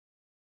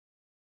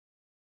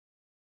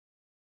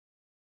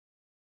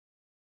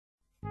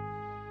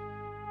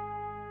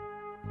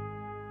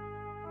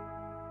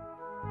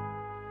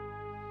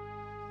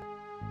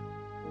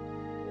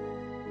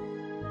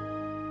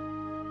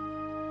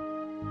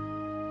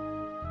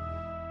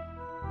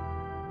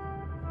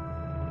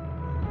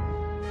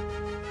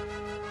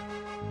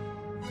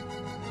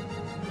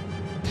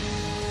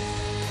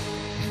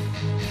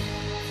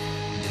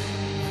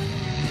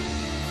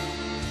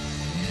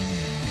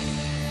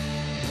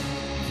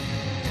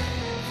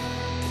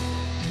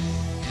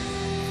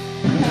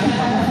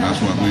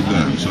that's what we've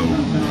done. So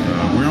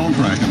we're on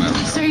track in that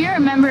regard. So you're a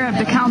member of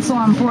the Council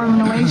on Foreign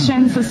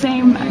Relations, the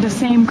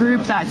same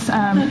group that's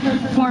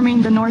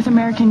forming the North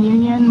American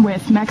Union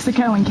with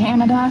Mexico and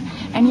Canada,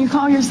 and you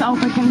call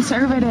yourself a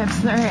conservative,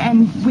 sir,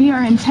 and we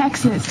are in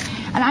Texas.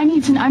 And I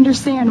need to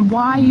understand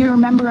why you're a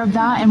member of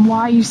that and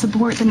why you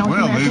support the North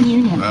American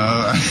Union.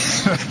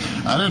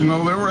 I didn't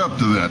know they were up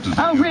to that.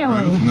 Oh,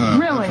 really? No,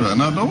 really? Right.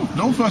 Now,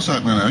 don't fuss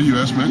at me now. You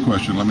asked me a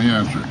question. Let me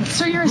answer it.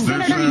 So you're a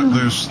senator.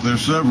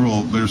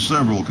 There's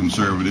several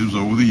conservatives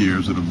over the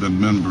years that have been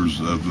members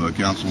of the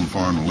Council on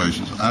Foreign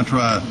Relations. I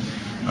try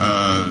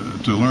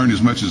to learn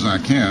as much as I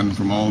can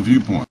from all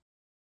viewpoints.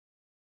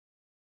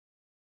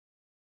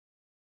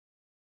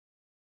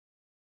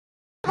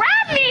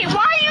 Grab me!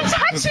 Why are you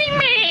touching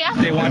me?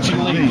 They want you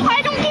to leave.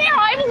 I don't care.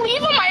 I will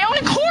leave on my own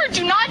accord.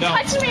 Do not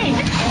touch me.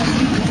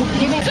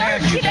 Sir,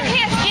 get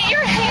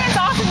your hands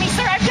off of me,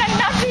 sir. I've done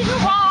nothing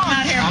wrong. I'm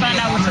out here to find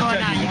out what's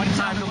going on. One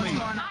time to leave.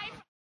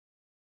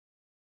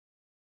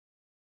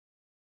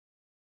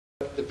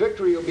 The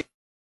victory will be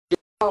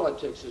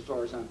politics as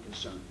far as I'm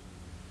concerned.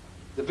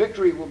 The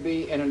victory will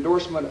be an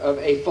endorsement of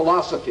a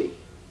philosophy.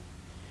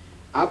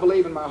 I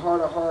believe in my heart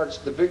of hearts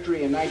the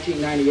victory in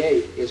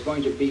 1998 is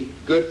going to be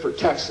good for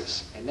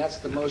Texas, and that's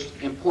the most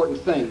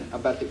important thing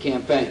about the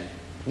campaign.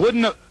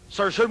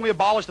 Sir, shouldn't we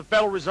abolish the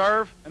Federal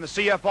Reserve and the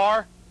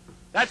CFR?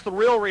 That's the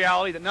real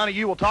reality that none of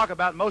you will talk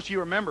about, and most of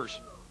you are members.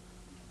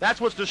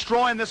 That's what's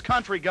destroying this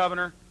country,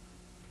 Governor.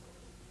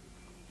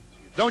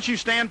 Don't you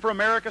stand for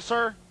America,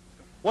 sir?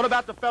 What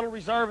about the Federal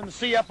Reserve and the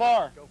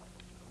CFR?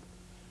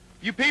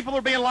 You people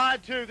are being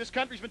lied to. This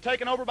country's been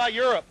taken over by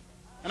Europe,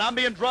 and I'm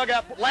being drug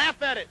out. Laugh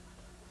at it.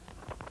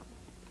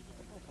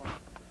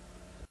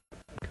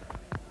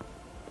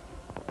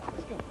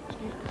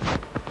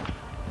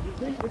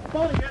 It's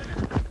funny, isn't it?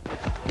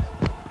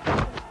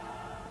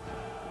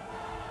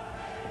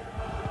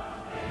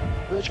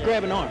 Let's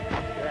grab an arm. I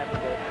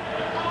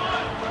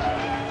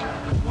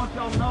want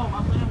y'all to know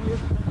my family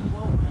isn't in this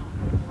world now.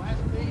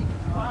 Last week,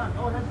 fine,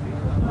 go ahead.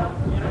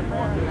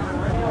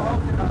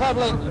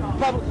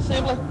 Public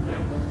assembly?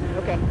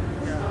 Okay.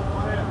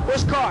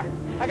 Where's the car?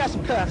 I got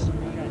some cuffs.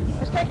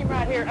 Let's take him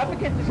right here, up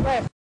against this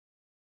glass.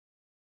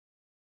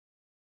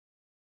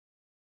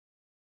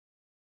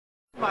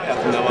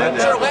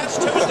 Sir, last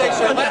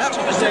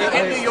Tuesday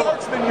in New York.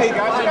 Hey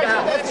guys,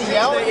 last Tuesday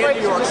in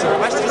New York, sir.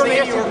 Last Tuesday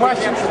in New York, we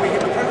Rudy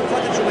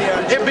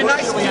Giuliani. It'd be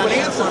nice if you would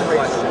answer the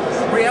question.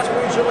 We asked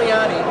Rudy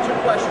Giuliani 2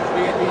 questions.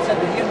 He said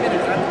that he admitted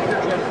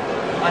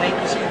on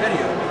ABC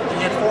video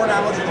he had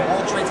foreknowledge of the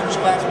World Trade Center's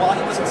collapse while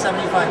he was in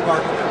 75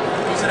 Park.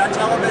 He said on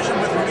television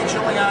with Rudy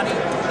Giuliani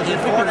that he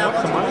had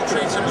foreknowledge of the World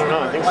Trade Center's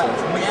collapse.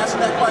 When we asked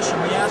him that question,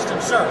 we asked him,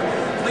 sir,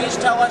 please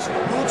tell us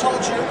who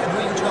told you and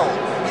who you told.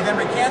 He then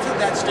recanted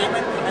that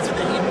statement and said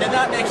that he did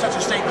not make such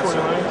a statement,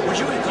 sir.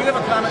 Do you have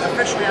a comment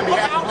officially on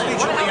behalf of Rudy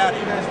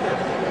Giuliani?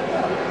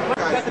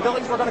 That the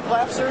buildings were going to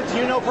collapse, sir? Do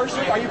you know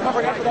personally? Are you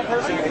covering up for that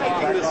person?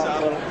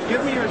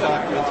 Give me your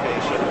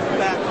documentation.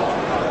 Back off.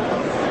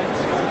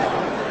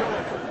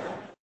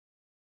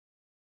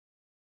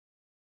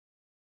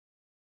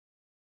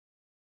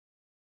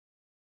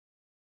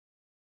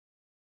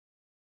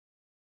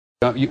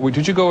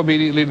 Did you go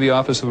immediately to the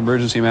Office of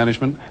Emergency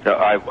Management? No,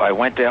 I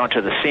went down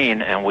to the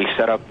scene and we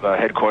set up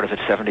headquarters at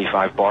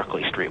 75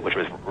 Barclay Street, which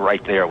was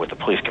right there with the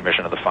police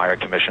commissioner, the fire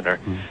commissioner,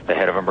 the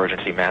head of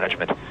emergency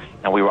management.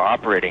 And we were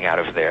operating out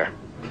of there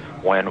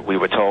when we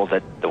were told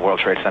that the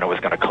World Trade Center was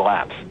going to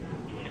collapse.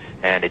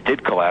 And it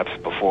did collapse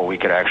before we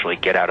could actually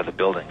get out of the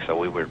building. So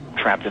we were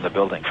trapped in the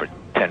building for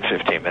 10,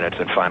 15 minutes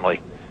and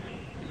finally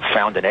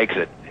found an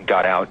exit and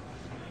got out,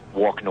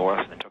 walked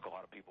north, and took a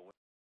lot of people with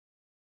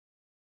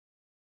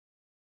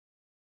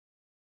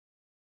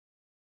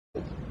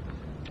us.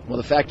 Well,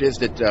 the fact is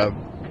that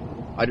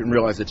I didn't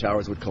realize the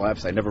towers would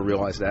collapse. I never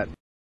realized that.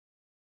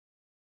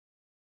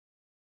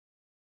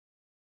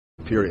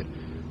 Period.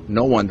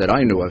 No one that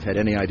I knew of had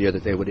any idea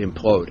that they would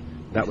implode.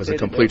 That was a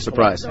complete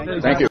surprise.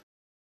 Thank you.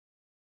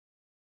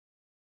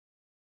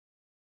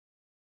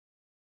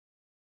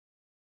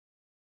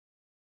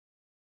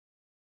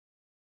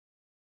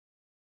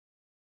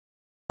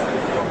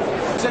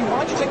 Then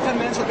why don't you take 10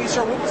 minutes with me,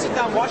 sir? We'll sit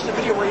down and watch the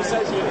video where he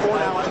says he had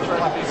foreknowledge of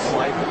his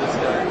life for this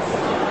guy.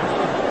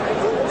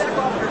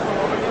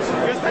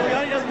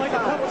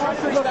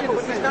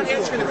 He's not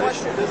answering the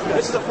question.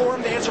 This is a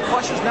forum to answer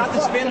questions, not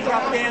to spin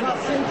propaganda.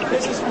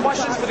 This is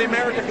questions for the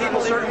American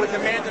people, sir, with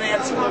demand and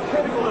answer.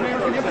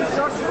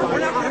 We're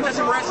not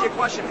protesting, we're asking a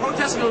question.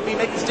 Protesting would be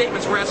making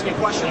statements, we're asking a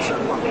question, sir.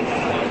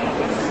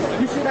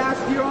 You should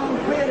ask your own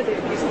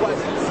candidate these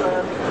questions,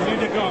 sir. You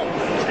need to go.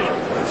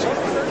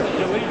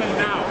 You're leaving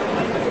now.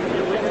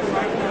 You're leaving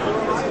right now.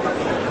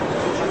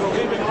 You're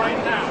leaving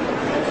right now.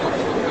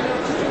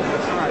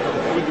 All right.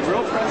 With the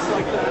real press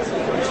like that.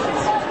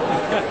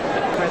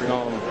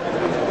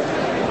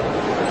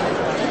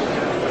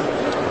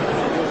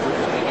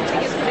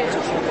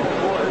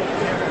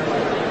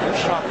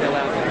 Shocked they're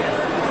loud.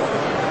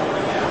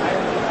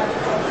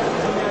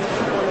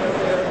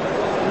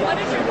 What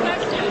is your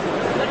question?